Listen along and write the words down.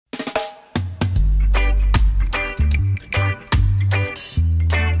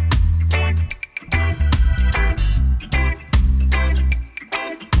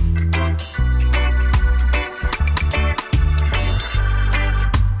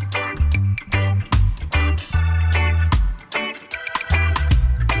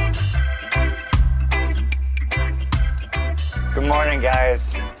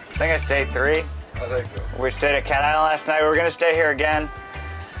think it's day 3. I think so. We stayed at Cat Island last night. We were gonna stay here again,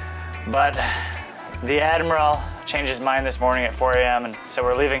 but the Admiral changed his mind this morning at 4 a.m. and so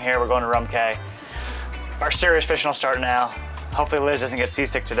we're leaving here. We're going to Rum Cay. Our serious fishing will start now. Hopefully Liz doesn't get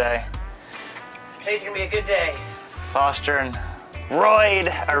seasick today. Today's gonna be a good day. Foster and Royd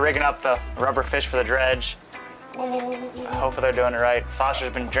are rigging up the rubber fish for the dredge. Hopefully they're doing it right.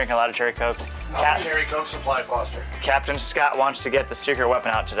 Foster's been drinking a lot of cherry cokes. How's the cherry coke supply, Foster? Captain Scott wants to get the secret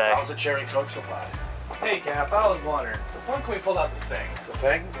weapon out today. How's the cherry coke supply? Hey Cap, I was wondering, when can we pull out the thing? The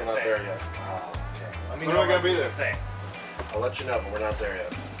thing? We're not there yet. Oh, okay. I mean, When are we gonna be there? The thing. I'll let you know, but we're not there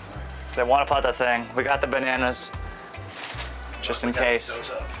yet. They want to pull out the thing. We got the bananas, just in case.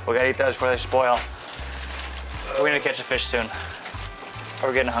 We gotta eat those before they spoil. We're gonna catch a fish soon.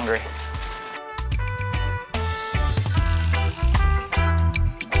 We're getting hungry.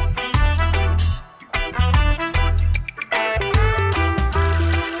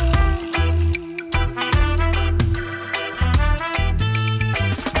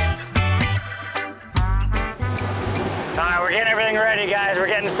 We're getting everything ready, guys. We're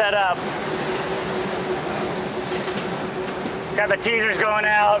getting set up. Got the teasers going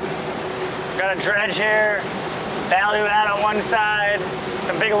out. Got a dredge here. Value out on one side.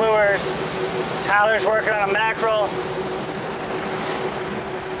 Some big lures. Tyler's working on a mackerel.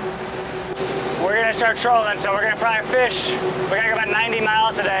 We're gonna start trolling, so we're gonna probably fish. We're gonna go about 90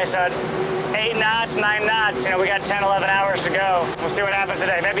 miles today, so at 8 knots, 9 knots, you know, we got 10, 11 hours to go. We'll see what happens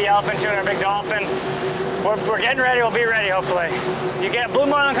today. Maybe yellowfin tuna or big dolphin. We're getting ready, we'll be ready, hopefully. You get, blue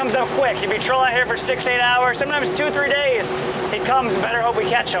marlin comes up quick. If you troll out here for 6, 8 hours, sometimes 2, 3 days, he comes, better hope we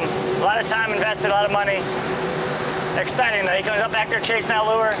catch him. A lot of time invested, a lot of money. Exciting though, he comes up back there chasing that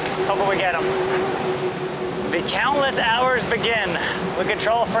lure, hoping we get him. The countless hours begin. We can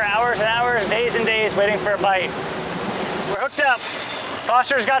troll for hours and hours, days and days, waiting for a bite. We're hooked up.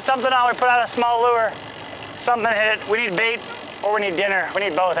 Foster's got something on, we put out a small lure. Something hit it, we need bait or we need dinner. We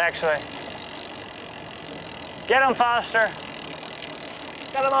need both, actually. Get him, Foster.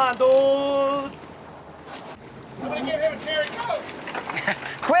 Get him on, dude. I'm gonna give him a cherry coke.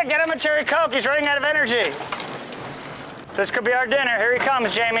 Quick, get him a cherry coke. He's running out of energy. This could be our dinner. Here he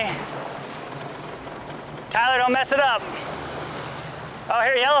comes, Jamie. Tyler, don't mess it up. Oh,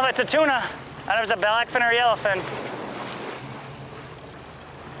 here, yellowfin. It's a tuna. I don't know if it's a blackfin or a yellowfin.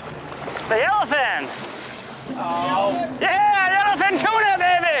 It's a yellowfin. Oh. Yeah, yellowfin tuna,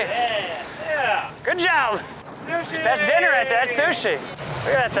 baby. Yeah. Yeah. Good job. Sushi. That's dinner right there. That's sushi.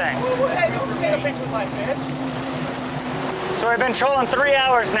 Look at that thing. Hey, don't take a picture with my fish. So we've been trolling 3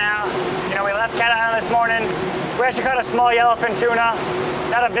 hours now. You know, we left Cat Island this morning. We actually caught a small yellowfin tuna.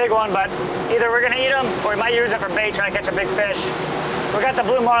 Not a big one, but either we're gonna eat them or we might use it for bait, trying to catch a big fish. We got the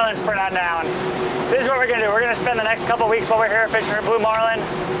blue marlin spread out now. And this is what we're gonna do. We're gonna spend the next couple weeks while we're here fishing for blue marlin.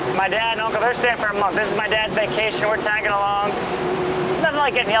 My dad and uncle, they're staying for a month. This is my dad's vacation. We're tagging along. Nothing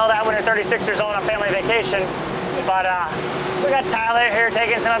like getting yelled at when you're 36 years old on a family vacation. But we got Tyler here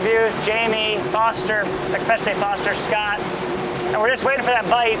taking some abuse, Jamie, Foster, especially Foster, Scott. And we're just waiting for that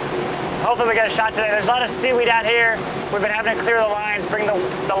bite. Hopefully we get a shot today. There's a lot of seaweed out here. We've been having to clear the lines, bring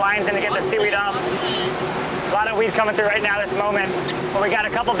the lines in to get the seaweed off. A lot of weed coming through right now this moment. But we got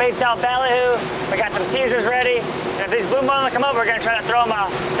a couple baits out ballyhoo. We got some teasers ready. And if these blue marlin come up, we're gonna try to throw them a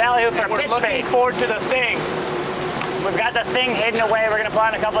ballyhoo for a pitch bait. Looking forward to the thing. We've got the thing hidden away. We're gonna pull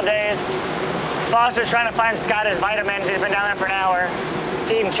out in a couple of days. Foster's trying to find Scott his vitamins. He's been down there for an hour,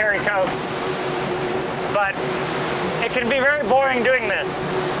 eating cherry cokes. But it can be very boring doing this.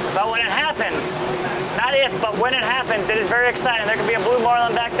 But when it happens, not if, but when it happens, it is very exciting. There could be a blue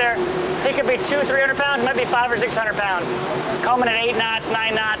marlin back there. He could be 200, 300 pounds, might be 500 or 600 pounds. Coming at 8 knots,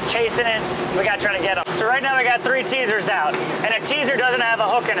 9 knots, chasing it. We gotta try to get him. So right now we got 3 teasers out. And a teaser doesn't have a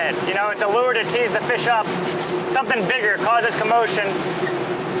hook in it. You know, it's a lure to tease the fish up. Something bigger causes commotion.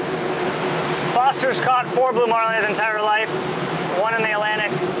 Foster's caught 4 blue marlin his entire life, 1 in the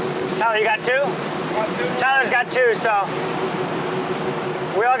Atlantic. Tyler, you got 2? Tyler's got 2, so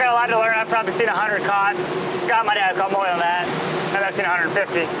we all got a lot to learn. I've probably seen 100 caught. Scott, my dad, caught more than that. Maybe I've seen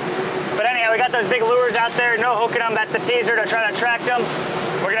 150. But anyhow, we got those big lures out there, no hooking them. That's the teaser to try to attract them.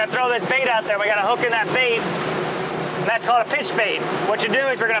 We're gonna throw this bait out there. We got a hook in that bait. And that's called a pitch bait. What you do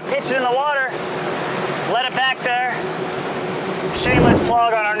is we're gonna pitch it in the water, let it back there. Shameless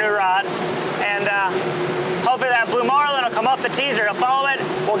plug on our new rod. And hopefully that blue marlin will come off the teaser. He'll follow it.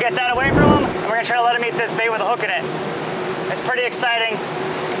 We'll get that away from him. And we're gonna try to let him eat this bait with a hook in it. It's pretty exciting.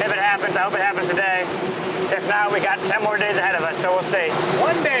 If it happens, I hope it happens today. If not, we got 10 more days ahead of us, so we'll see.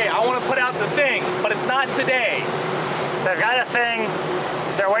 One day I want to put out the thing, but it's not today. They've got a thing.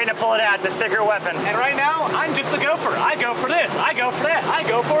 They're waiting to pull it out. It's a secret weapon. And right now, I'm just a gopher. I go for this, I go for that, I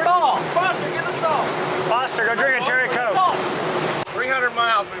go for it all. Foster, get the salt. Foster, go drink a cherry Coke. 300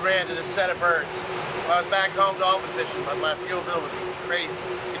 miles we ran to this set of birds. I was back home dolphin fishing, but my fuel bill was crazy.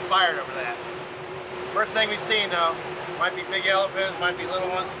 Get fired over that. First thing we seen though, might be big yellowfins, might be little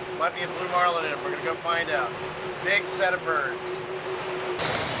ones, might be a blue marlin in them. We're gonna go find out. Big set of birds.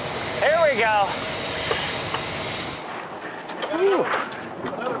 Here we go.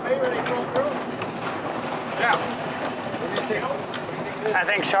 Another bait ready to go through? Yeah. What do you think? I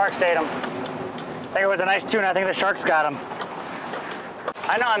think sharks ate him. I think it was a nice tuna. I think the sharks got him.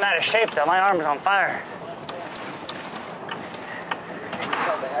 I know I'm out of shape though. My arm's on fire.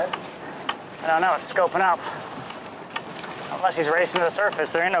 I don't know. It's scoping up. Unless he's racing to the surface.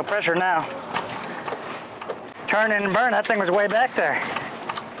 There ain't no pressure now. Turn and burn. That thing was way back there.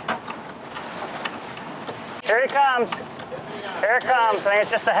 Here he comes. Here it comes. I think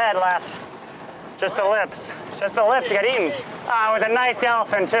it's just the head left. Just the lips. Just the lips. He got eaten. Oh, it was a nice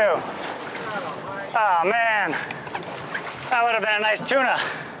yellowfin too. Oh man. That would have been a nice tuna.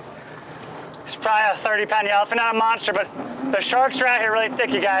 It's probably a 30-pound yellowfin. Not a monster, but the sharks are out here really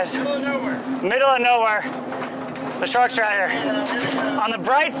thick, you guys. Middle of nowhere. Middle of nowhere. The sharks are out here. On the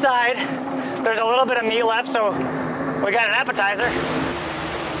bright side, there's a little bit of meat left, so we got an appetizer.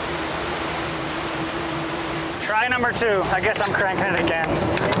 Try number 2. I guess I'm cranking it again.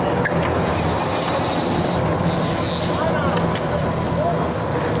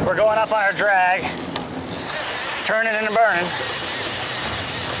 We're going up on our drag. Turning and burning.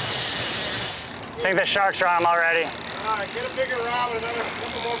 I think the sharks are on them already. All right, get a bigger rod with another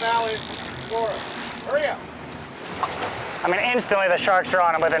couple more valleys for us. Hurry up. I mean, instantly the sharks are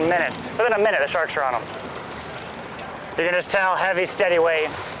on them within minutes. Within a minute, the sharks are on them. You can just tell, heavy, steady weight.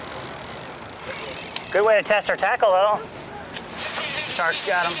 Good way to test our tackle, though. Sharks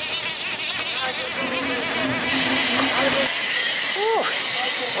got him. Whew.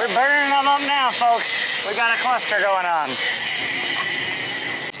 We're burning them up now, folks. We got a cluster going on.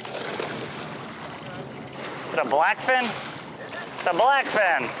 Is it a blackfin? It's a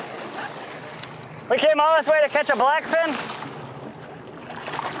blackfin. We came all this way to catch a blackfin?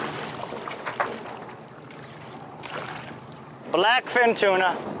 Blackfin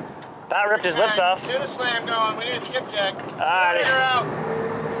tuna. That ripped his lips off. Tuna slam going. We need a skip jack. Alrighty. Out.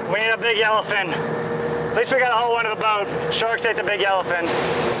 We need a big yellowfin. At least we got a whole one of the boat. Sharks ate the big yellowfins.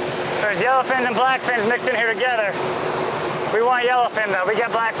 There's yellowfins and blackfins mixed in here together. We want yellowfin though. We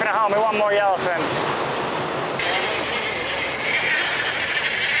got blackfin at home. We want more yellowfin.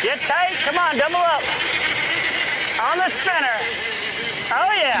 Get tight. Come on, double up. On the spinner.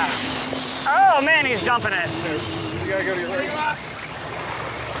 Oh yeah. Oh man, he's dumping it. You gotta go to your leg.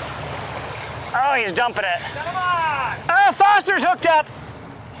 Oh, he's dumping it. Oh, Foster's hooked up.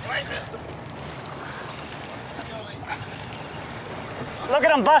 Look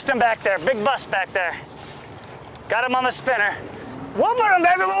at him busting back there. Big bust back there. Got him on the spinner. Whooping him,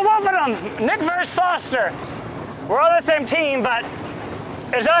 baby. We're whooping him. Nick versus Foster. We're on the same team, but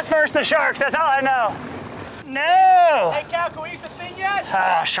it's us versus the sharks. That's all I know. No. Hey, Cal, can we use the thing yet?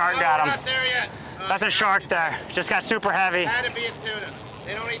 Ah, shark got him. Not there yet. That's a shark there. Just got super heavy. Had to be a tuna.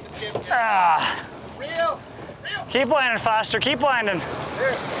 They don't eat the skip jack. Ah. Real. Keep winding, Foster. Keep winding.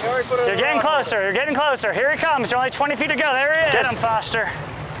 Here, you already put it You're getting closer. You're getting closer. Here he comes. You're only 20 feet to go. There he is. Get him, Foster.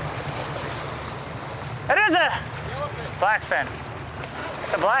 It is a blackfin.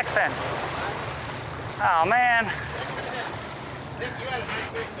 It's a blackfin. Oh, man.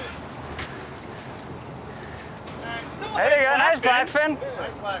 There you go. Nice blackfin.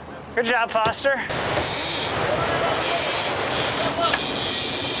 Nice blackfin. Good job, Foster.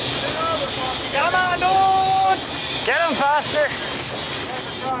 Come on, dude! Get him, Foster.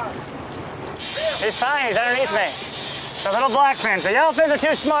 He's fine. He's underneath me. The little blackfins. The yellowfins are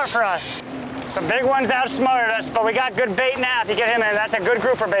too smart for us. The big ones outsmarted us, but we got good bait now. If you get him in, that's a good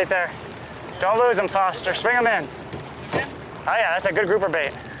grouper bait there. Don't lose him, Foster. Swing him in. Oh yeah, that's a good grouper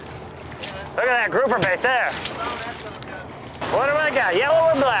bait. Look at that grouper bait there. What do I got? Yellow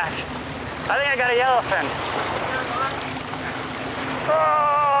or black? I think I got a yellowfin.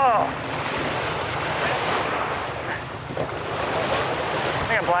 Oh! I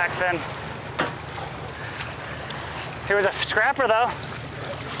think a blackfin. He was a scrapper though.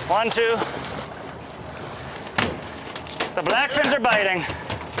 1, 2. The blackfins are biting.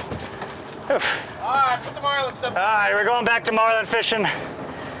 Oof. All right, put the marlin stuff. All right, we're going back to marlin fishing.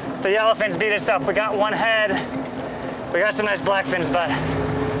 The yellowfins beat us up. We got one head. We got some nice blackfins, but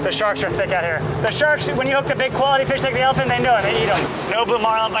the sharks are thick out here. The sharks, when you hook the big quality fish like the yellowfin, they know it. They eat them. No blue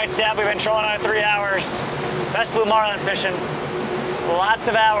marlin bites yet. We've been trolling on it 3 hours. Best blue marlin fishing. Lots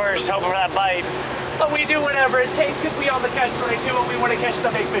of hours hoping for that bite. But we do whatever it takes because we on the catch 22 and we want to catch the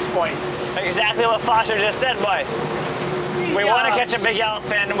big fish point. Exactly what Foster just said, boy. We want to catch a big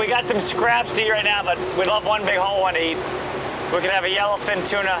yellowfin. We got some scraps to eat right now, but we'd love one big whole one to eat. We could have a yellowfin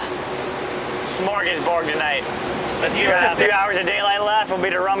tuna smorgasbord tonight. Let's see what happens. A few hours of daylight left. We'll be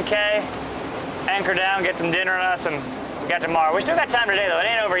to Rum Cay, anchor down, get some dinner on us, and we got tomorrow. We still got time today, though. It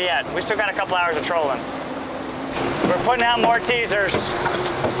ain't over yet. We still got a couple hours of trolling. We're putting out more teasers.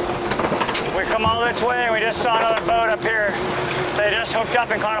 We come all this way, and we just saw another boat up here. They just hooked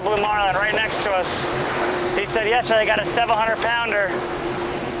up and caught a blue marlin right next to us. He said yesterday they got a 700-pounder.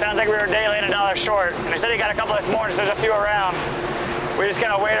 Sounds like we were a day late, $1 short. And he said he got a couple this morning, so there's a few around. We're just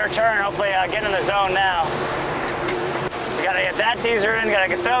gonna wait our turn, hopefully get in the zone now. We gotta get that teaser in, gotta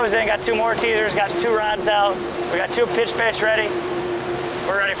get those in, got 2 more teasers, got 2 rods out. We got 2 pitch baits ready.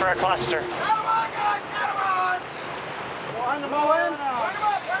 We're ready for a cluster. Got him on, guys, got him on! One marlin on.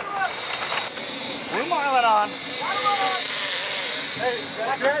 Blue marlin on.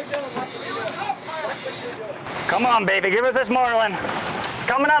 Come on, baby, give us this marlin. It's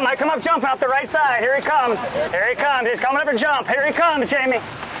coming up, might come up jumping off the right side. Here he comes. Here he comes. He's coming up and jump. Here he comes, Jamie.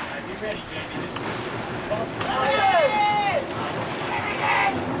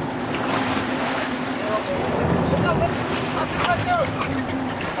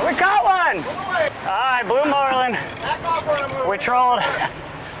 We caught one. All right, blue marlin. We trolled.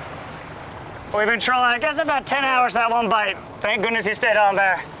 We've been trolling, I guess, about 10 hours that one bite. Thank goodness he stayed on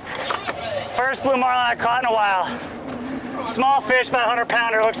there. First blue marlin I caught in a while. Small fish, about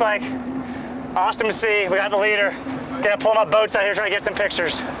 100-pounder, looks like. Awesome to see. We got the leader. Gonna pull my boats out here, trying to get some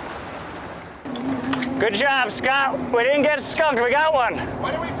pictures. Good job, Scott. We didn't get skunked, we got one.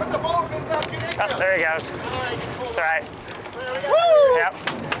 Why don't we put the ball pins up here? Oh, there he goes. It's all right. Woo! Yep.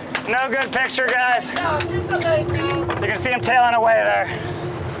 No good picture, guys. You can see him tailing away there.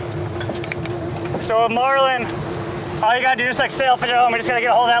 So with marlin, all you gotta do is like sailfish at home. We just gotta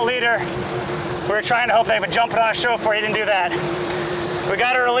get a hold of that leader. We were trying to hope they would jump it on a show for you. Didn't do that. We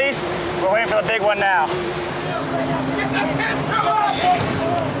got a release. We're waiting for the big one now.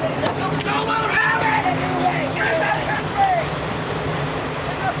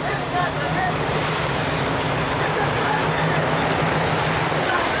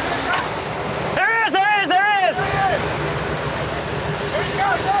 There is, there is, there is. Here he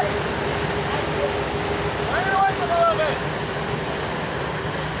goes, hey. Bring it away from a little bit.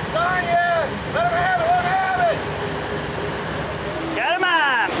 Darn yeah. Let him have it, let him have it. Got him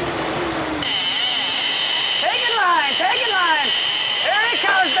on. Taking line, taking line. There he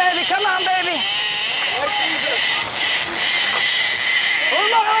comes, baby. Come on, baby. Blue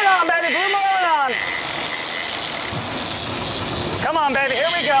marlin on, baby. Blue marlin on. Come on, baby.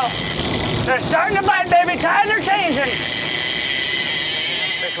 Here we go. They're starting to bite, baby. Tides are changing.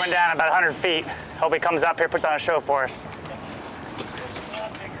 Fish went down about 100 feet. Hope he comes up here, puts on a show for us.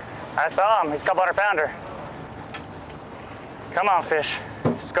 I saw him. He's a couple 100-pounder. Come on, fish.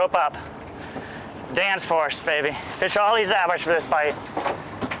 Scope up. Dance for us, baby. Fish all these hours for this bite.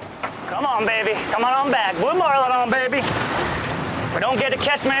 Come on, baby. Come on back. Blue marlin on, baby. We don't get to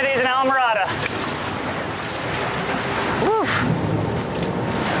catch many of these in Almirada. Woo.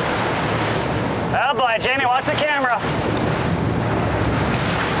 Oh boy, Jamie, watch the camera.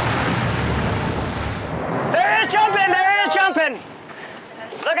 There he is jumping, there he is jumping.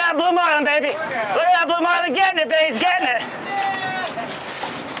 Look at that blue marlin, baby. Look at that blue marlin getting it, baby, he's getting it.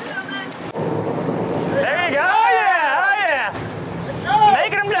 There you go, oh yeah, oh yeah.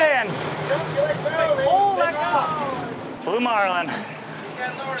 Making them dance. Oh, let go. Blue marlin.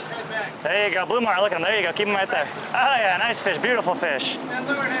 There you go, blue marlin, look at him, there you go, keep him right there. Oh yeah, nice fish, beautiful fish.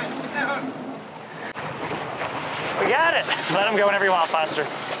 We got it. Let him go whenever you want, Foster.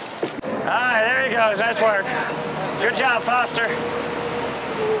 All right, there he goes, nice work. Good job, Foster.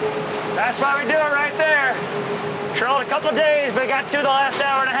 That's why we do it right there. Trolled a couple of days, but got to the last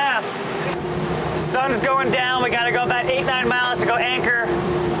hour and a half. Sun's going down, we gotta go about 8-9 miles to go anchor.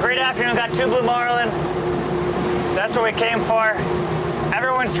 Great afternoon, got 2 blue marlin. That's what we came for.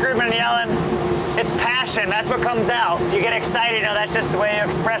 Everyone's screaming and yelling. It's passion, that's what comes out. You get excited, you know, that's just the way you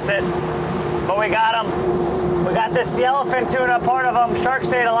express it. But we got them. We got this yellowfin tuna, part of them.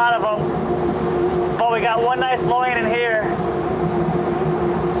 Sharks ate a lot of them. But we got one nice loin in here.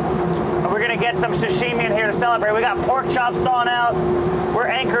 And we're gonna get some sashimi in here to celebrate. We got pork chops thawing out. We're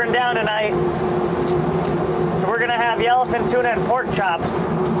anchoring down tonight. So we're gonna have yellowfin tuna and pork chops.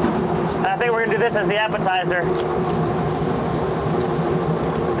 And I think we're gonna do this as the appetizer.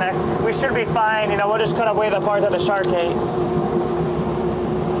 And we should be fine, you know, we'll just cut away the part that the shark ate.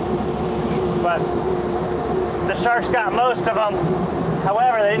 But The sharks got most of them.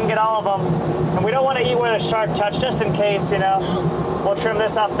 However, they didn't get all of them. And we don't want to eat where the shark touched, just in case, you know. We'll trim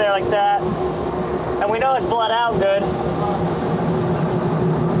this off there like that. And we know it's bled out good. Look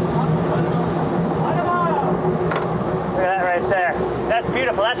at that right there. That's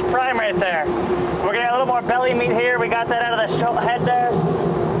beautiful. That's prime right there. We're gonna get a little more belly meat here. We got that out of the head there.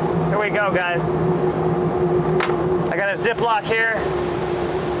 Here we go, guys. I got a Ziploc here.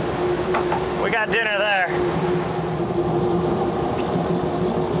 We got dinner there.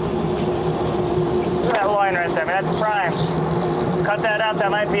 Look at that loin right there, man. That's prime. Cut that out.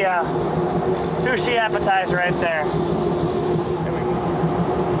 That might be a sushi appetizer right there.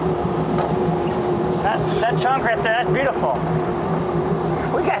 That chunk right there, that's beautiful.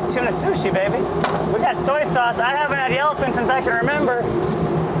 We got tuna sushi, baby. We got soy sauce. I haven't had yellowfin since I can remember.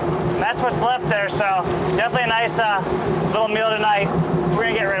 And that's what's left there, so definitely a nice little meal tonight. We're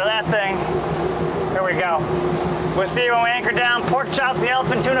gonna get rid of that thing. Here we go. We'll see you when we anchor down. Pork chops and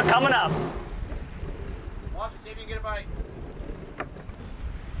yellowfin tuna coming up. Watch and see if you can get a bite.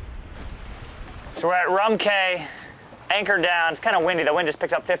 So we're at Rum Cay, anchored down. It's kind of windy. The wind just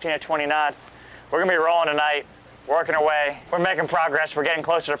picked up 15 to 20 knots. We're gonna be rolling tonight, working our way. We're making progress. We're getting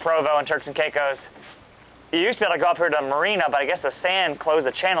closer to Provo and Turks and Caicos. You used to be able to go up here to Marina, but I guess the sand closed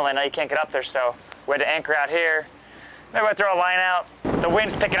the channel and now you can't get up there, so we had to anchor out here. Maybe we'll throw a line out. The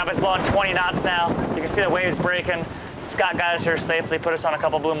wind's picking up. It's blowing 20 knots now. You can see the waves breaking. Scott got us here safely, put us on a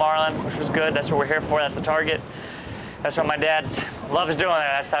couple blue marlin, which was good. That's what we're here for. That's the target. That's what my dad loves doing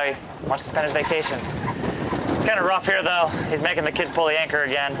there. That's how he wants to spend his vacation. It's kind of rough here, though. He's making the kids pull the anchor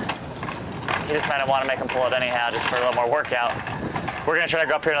again. He just might want to make them pull it anyhow, just for a little more workout. We're going to try to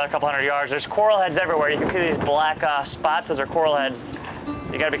go up here another couple hundred yards. There's coral heads everywhere. You can see these black spots. Those are coral heads.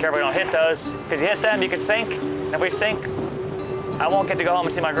 You got to be careful you don't hit those, because you hit them, you could sink. And if we sink, I won't get to go home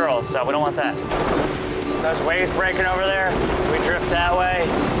and see my girls, so we don't want that. Those waves breaking over there, we drift that way,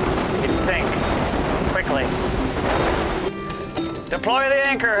 you can sink quickly. Deploy the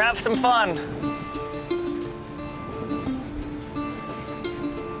anchor, have some fun.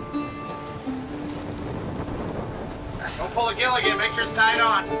 Don't pull the gill again, make sure it's tied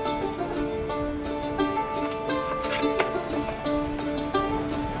on.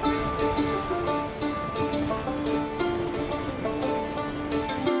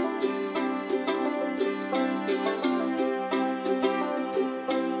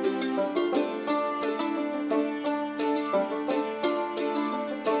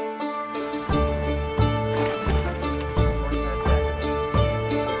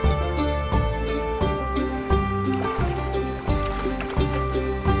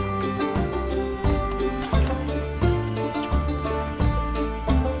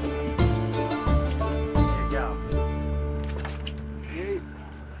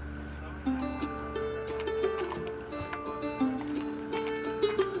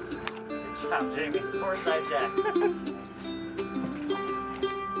 Jamie, foresight jack.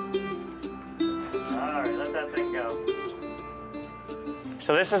 Alright, let that thing go.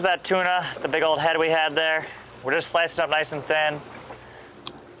 So this is that tuna, the big old head we had there. We're just slicing up nice and thin.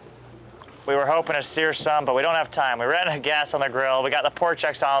 We were hoping to sear some, but we don't have time. We ran out of gas on the grill. We got the pork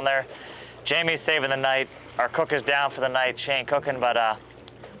checks on there. Jamie's saving the night. Our cook is down for the night. She ain't cooking, but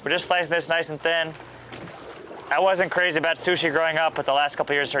we're just slicing this nice and thin. I wasn't crazy about sushi growing up, but the last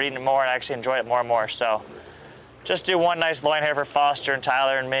couple of years I started eating it more and I actually enjoy it more and more. So just do one nice loin here for Foster and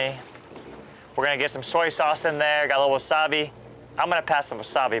Tyler and me. We're gonna get some soy sauce in there, got a little wasabi. I'm gonna pass the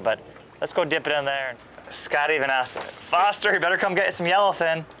wasabi, but let's go dip it in there. Scott even asked me, Foster, you better come get some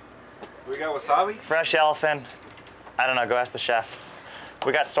yellowfin. We got wasabi? Fresh yellowfin. I don't know, go ask the chef.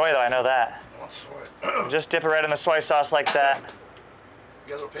 We got soy though, I know that. Want soy? Just dip it right in the soy sauce like that. You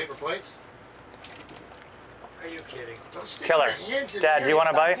got little paper plates? Are you kidding? Don't stick Killer. your hands in Dad, there. do you want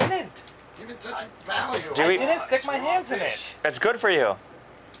a bite? You've been touching value. Do we- I didn't stick my hands in it. It's good for you.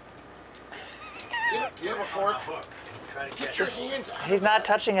 You have a fork? Try to Get catch your it. hands out. He's not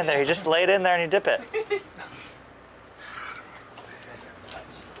touching in there. He just laid in there and you dip it.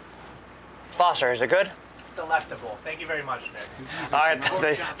 Foster, is it good? Delectable. Thank you very much, Nick. All right,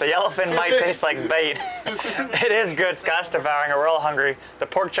 the yellowfin might taste like bait. It is good. Scott's devouring it. We're all hungry. The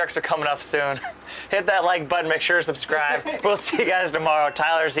pork chucks are coming up soon. Hit that like button. Make sure to subscribe. We'll see you guys tomorrow.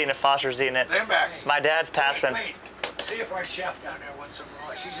 Tyler's eating it. Foster's eating it. Stand back. My dad's passing. Wait, see if our chef down there wants some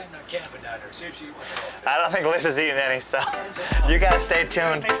raw. She's in the cabin down there. See if she wants it. I don't think Liz is eating any, so you guys stay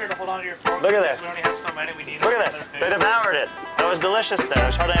tuned. Make sure to hold on to your fork. Look at because this. We only have so many. We need Look at this. They devoured it. That was delicious there.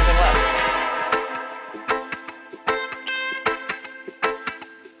 There's hardly anything left.